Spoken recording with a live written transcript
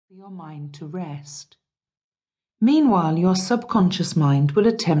for your mind to rest. Meanwhile, your subconscious mind will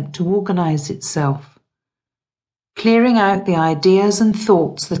attempt to organize itself, clearing out the ideas and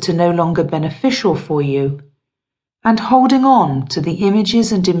thoughts that are no longer beneficial for you, and holding on to the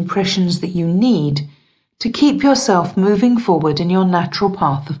images and impressions that you need to keep yourself moving forward in your natural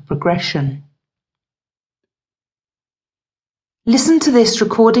path of progression. Listen to this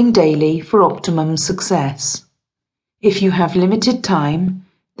recording daily for optimum success. If you have limited time,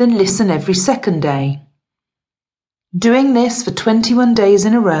 then listen every second day. Doing this for 21 days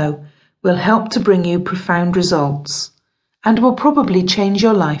in a row will help to bring you profound results and will probably change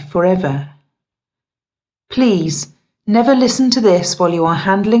your life forever. Please, never listen to this while you are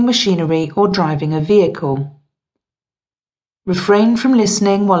handling machinery or driving a vehicle. Refrain from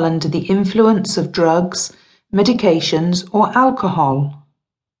listening while under the influence of drugs, medications, or alcohol.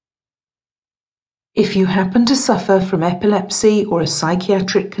 If you happen to suffer from epilepsy or a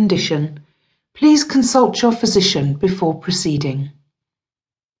psychiatric condition, please consult your physician before proceeding.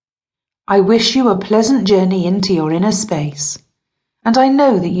 I wish you a pleasant journey into your inner space, and I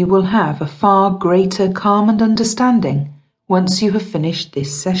know that you will have a far greater calm and understanding once you have finished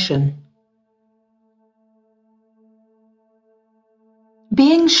this session.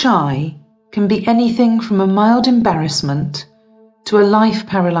 Being shy can be anything from a mild embarrassment to a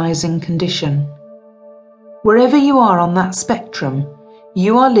life-paralyzing condition. Wherever you are on that spectrum,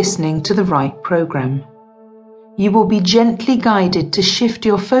 you are listening to the right program. You will be gently guided to shift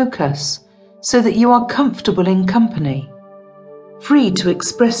your focus so that you are comfortable in company, free to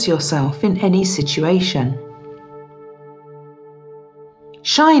express yourself in any situation.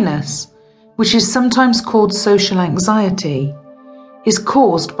 Shyness, which is sometimes called social anxiety, is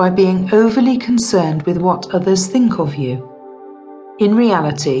caused by being overly concerned with what others think of you. In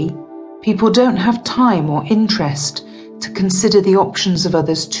reality, people don't have time or interest to consider the options of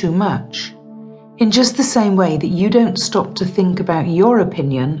others too much, in just the same way that you don't stop to think about your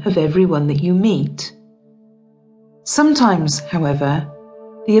opinion of everyone that you meet. Sometimes, however,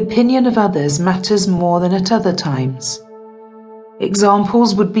 the opinion of others matters more than at other times.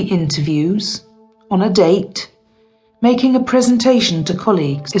 Examples would be interviews, on a date, making a presentation to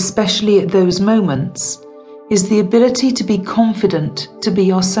colleagues. Especially at those moments, is the ability to be confident to be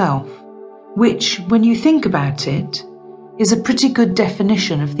yourself, which, when you think about it, is a pretty good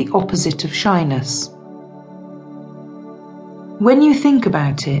definition of the opposite of shyness. When you think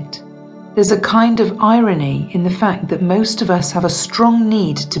about it, there's a kind of irony in the fact that most of us have a strong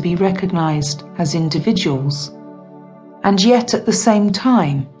need to be recognized as individuals, and yet at the same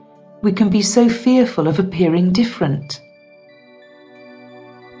time, we can be so fearful of appearing different.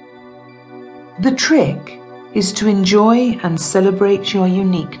 The trick is to enjoy and celebrate your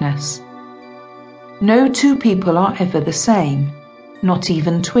uniqueness. No two people are ever the same, not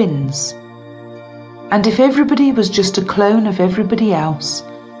even twins. And if everybody was just a clone of everybody else,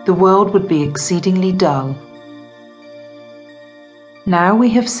 the world would be exceedingly dull. Now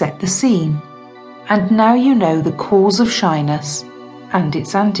we have set the scene, and now you know the cause of shyness and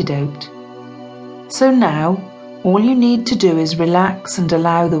its antidote. So now, all you need to do is relax and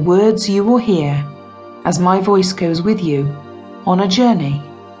allow the words you will hear, as my voice goes with you, on a journey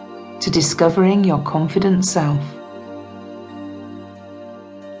to discovering your confident self.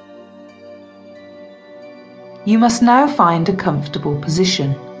 You must now find a comfortable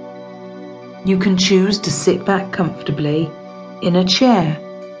position. You can choose to sit back comfortably in a chair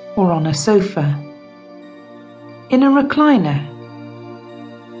or on a sofa, in a recliner,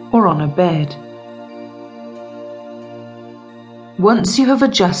 or on a bed. Once you have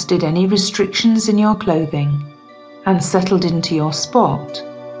adjusted any restrictions in your clothing and settled into your spot,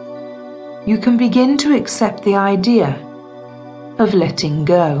 you can begin to accept the idea of letting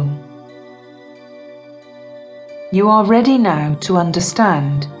go. You are ready now to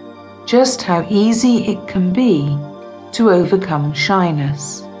understand just how easy it can be to overcome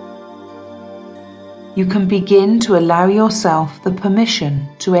shyness. You can begin to allow yourself the permission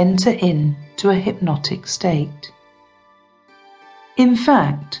to enter into a hypnotic state. In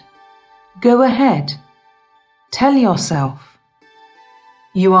fact, go ahead, tell yourself,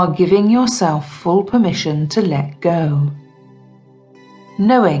 you are giving yourself full permission to let go,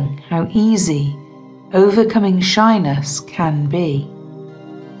 knowing how easy overcoming shyness can be.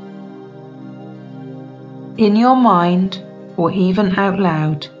 In your mind, or even out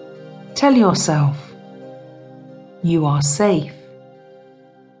loud, tell yourself, you are safe.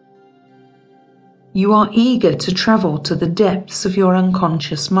 You are eager to travel to the depths of your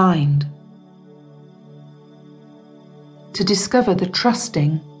unconscious mind, to discover the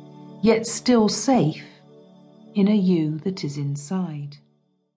trusting, yet still safe, inner you that is inside.